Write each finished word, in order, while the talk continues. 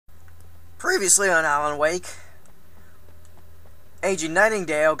Previously on Alan Wake, Agent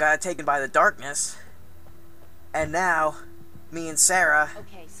Nightingale got taken by the darkness, and now me and Sarah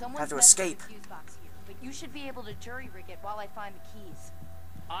have to escape. The fuse box here, but you should be able to jury rig it while I find the keys.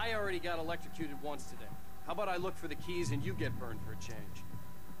 I already got electrocuted once today. How about I look for the keys and you get burned for a change?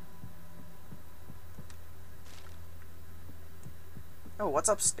 Oh, what's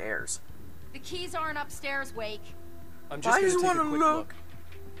upstairs? The keys aren't upstairs, Wake. I'm just gonna take a quick look.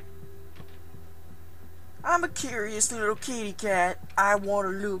 I'm a curious little kitty cat. I want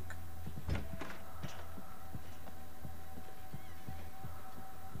to look.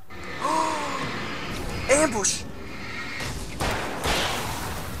 Ambush!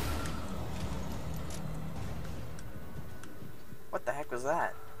 What the heck was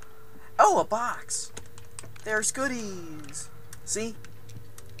that? Oh, a box! There's goodies! See?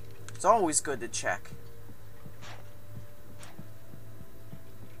 It's always good to check.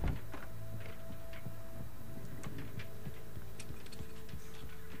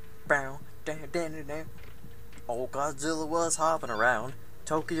 Old Godzilla was hopping around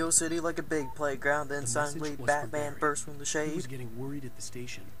Tokyo City like a big playground. Then suddenly Batman burst from the shade. He was getting worried at the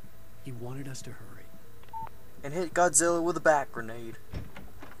station. He wanted us to hurry. And hit Godzilla with a bat grenade.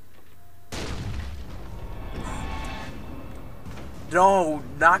 No,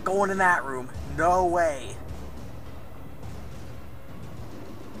 not going in that room. No way.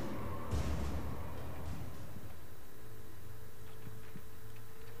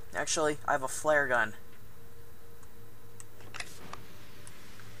 Actually, I have a flare gun.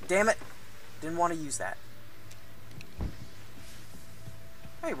 Damn it. Didn't want to use that.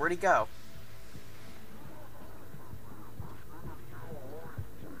 Hey, where'd he go?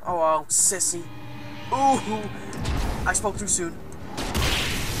 Oh, sissy. Ooh, I spoke too soon.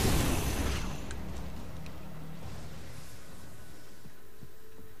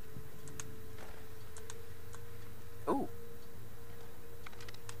 Ooh.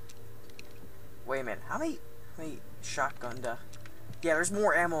 Wait a minute, how many shotgun yeah, there's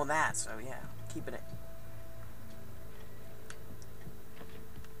more ammo than that, so yeah, keeping it.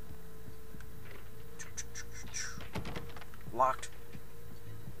 Locked.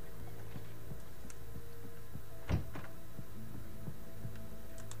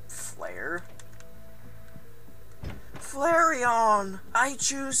 Flare. Flareon! I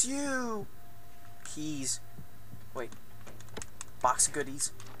choose you! Keys. Wait. Box of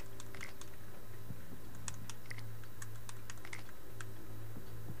goodies.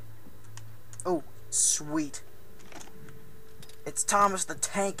 Oh, sweet. It's Thomas the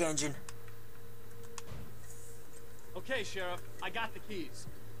Tank Engine. Okay, Sheriff, I got the keys.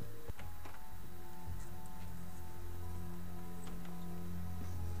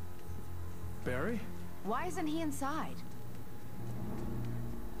 Barry? Why isn't he inside?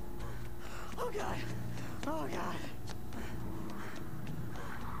 Oh God! Oh God!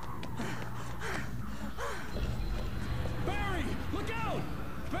 Barry! Look out!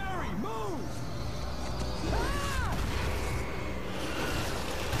 Barry, move!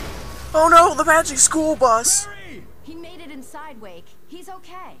 Oh no, the magic school bus! Barry! He made it inside, Wake. He's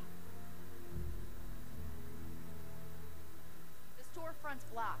okay. The storefront's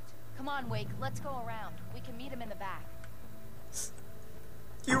blocked. Come on, Wake, let's go around. We can meet him in the back.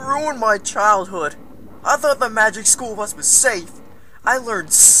 You ruined my childhood. I thought the magic school bus was safe. I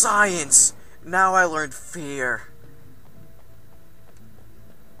learned science. Now I learned fear.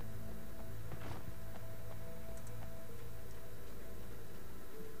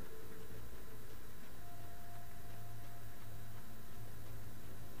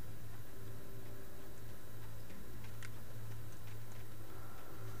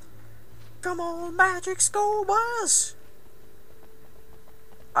 Come on, magic school bus!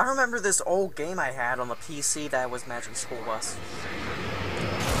 I remember this old game I had on the PC that was Magic School Bus.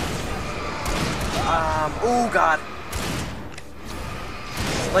 Oh god.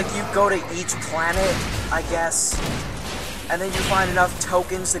 Like, you go to each planet, I guess, and then you find enough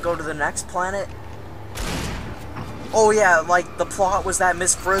tokens to go to the next planet. Oh yeah, like, the plot was that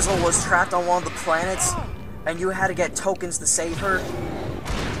Miss Frizzle was trapped on one of the planets, and you had to get tokens to save her.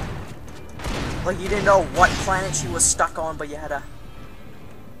 Like, you didn't know what planet she was stuck on, but you had to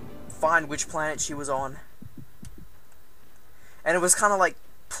find which planet she was on. And it was kind of like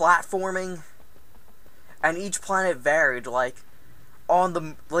platforming, and each planet varied. Like, on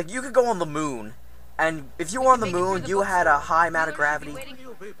the, like, you could go on the moon, and if you were on the moon, you had a high amount of gravity.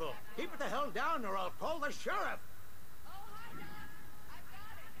 You people, keep it the hell down, or I'll call the sheriff.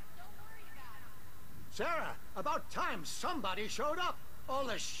 Sarah, about time somebody showed up. All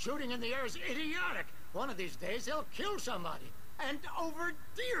this shooting in the air is idiotic. One of these days they'll kill somebody. And over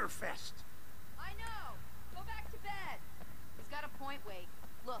Deerfest. I know! Go back to bed! He's got a point, Wake.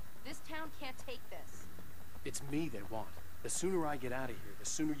 Look, this town can't take this. It's me they want. The sooner I get out of here, the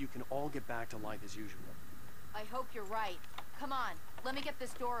sooner you can all get back to life as usual. I hope you're right. Come on, let me get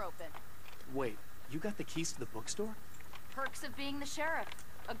this door open. Wait, you got the keys to the bookstore? Perks of being the sheriff.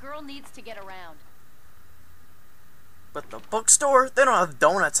 A girl needs to get around. But the bookstore? They don't have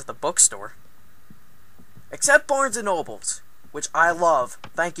donuts at the bookstore. Except Barnes & Nobles, which I love.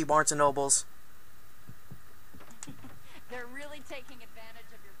 Thank you, Barnes & Nobles. They're really taking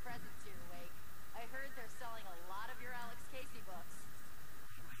advantage of your presence here, Wake. I heard they're selling a lot of your Alex Casey books.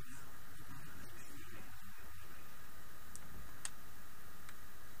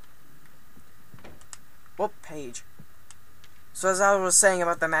 What page? So as I was saying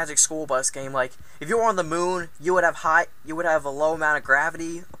about the Magic School Bus game, like, if you were on the moon, you would have a low amount of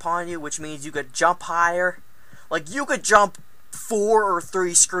gravity upon you, which means you could jump higher. Like, you could jump 4 or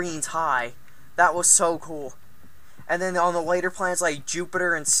 3 screens high. That was so cool. And then on the later planets like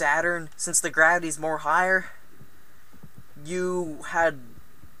Jupiter and Saturn, since the gravity's more higher, you had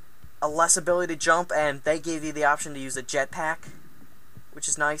a less ability to jump, and they gave you the option to use a jetpack, which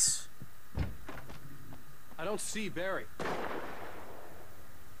is nice. I don't see Barry.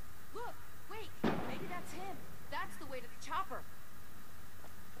 Look, Wake, maybe that's him. That's the way to the chopper.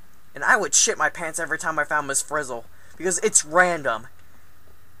 And I would shit my pants every time I found Miss Frizzle, because it's random.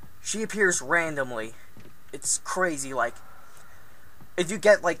 She appears randomly. It's crazy, like, if you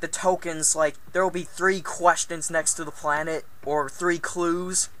get, like, the tokens, like, there will be 3 questions next to the planet, or 3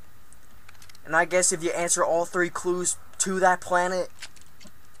 clues. And I guess if you answer all 3 clues to that planet,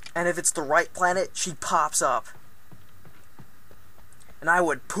 and if it's the right planet, she pops up. And I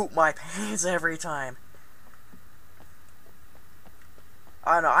would poop my pants every time.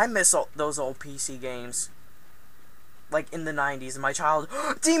 I don't know, I miss those old PC games. Like, in the 90s, in my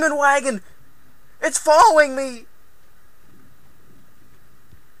childhood. Demon Wagon! It's following me!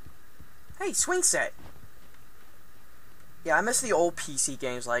 Hey, Swing Set. Yeah, I miss the old PC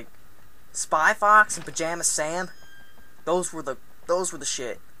games, like Spy Fox and Pajama Sam. Those were the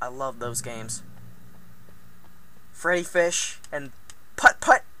shit. I love those games. Freddy Fish and Putt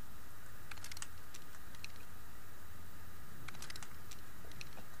Putt.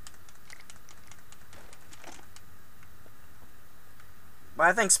 But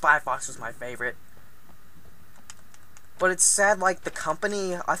I think Spy Fox was my favorite. But it's sad, like, the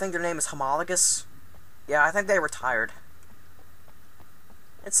company, I think their name is Homologous. Yeah, I think they retired.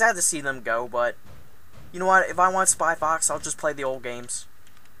 It's sad to see them go, but you know what? If I want Spy Fox, I'll just play the old games.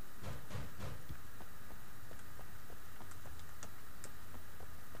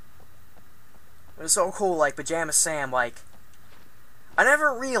 It was so cool, like, Pajama Sam, like, I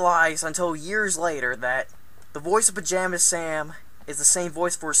never realized until years later that the voice of Pajama Sam is the same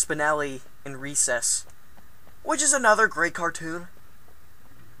voice for Spinelli in Recess, which is another great cartoon.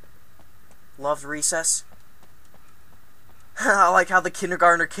 Loved Recess. I like how the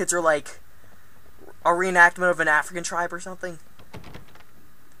kindergartner kids are like a reenactment of an African tribe or something.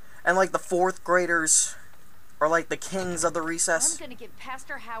 And like the 4th graders are like the kings of the Recess. I'm gonna give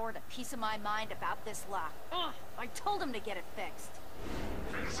Pastor Howard a piece of my mind about this lock. Ugh, I told him to get it fixed.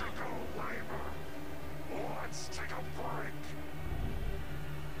 Physical labor. Let's take a break.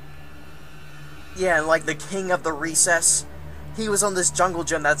 Yeah, and like the king of the Recess, he was on this jungle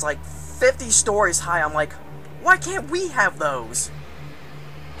gym that's like 50 stories high. I'm like, why can't we have those?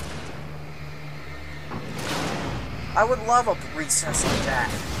 I would love a recess like that.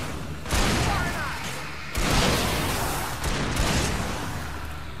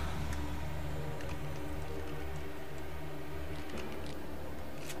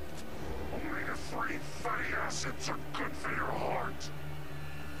 Omega-3 fatty acids are good for your heart.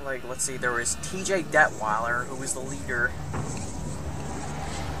 Like, let's see, there was TJ Detweiler, who was the leader.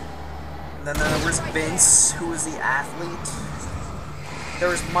 And then there was Vince, who was the athlete. There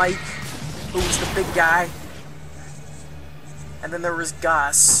was Mike, who was the big guy. And then there was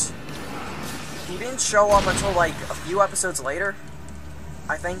Gus, who didn't show up until like a few episodes later,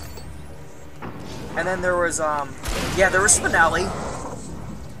 I think. And then there was, yeah, there was Spinelli,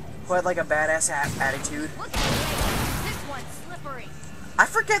 who had like a badass attitude. Look at this. This one's slippery. I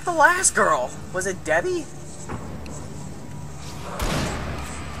forget the last girl. Was it Debbie?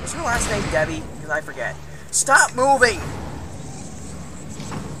 Was her last name Debbie? Because I forget. Stop moving!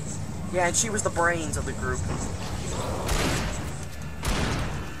 Yeah, and she was the brains of the group.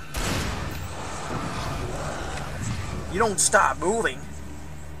 You don't stop moving,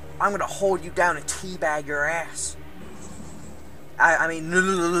 I'm gonna hold you down and teabag your ass. I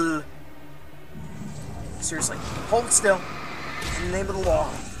mean, seriously, hold still. In the name of the law.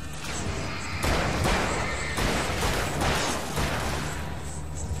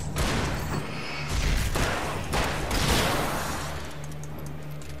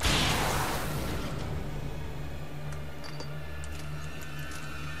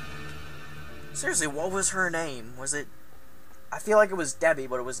 Seriously, what was her name? Was it... I feel like it was Debbie,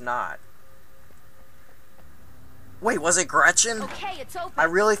 but it was not. Wait, was it Gretchen? Okay, it's open. I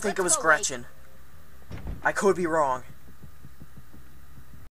really think it was Let's go, Wake. Gretchen. I could be wrong.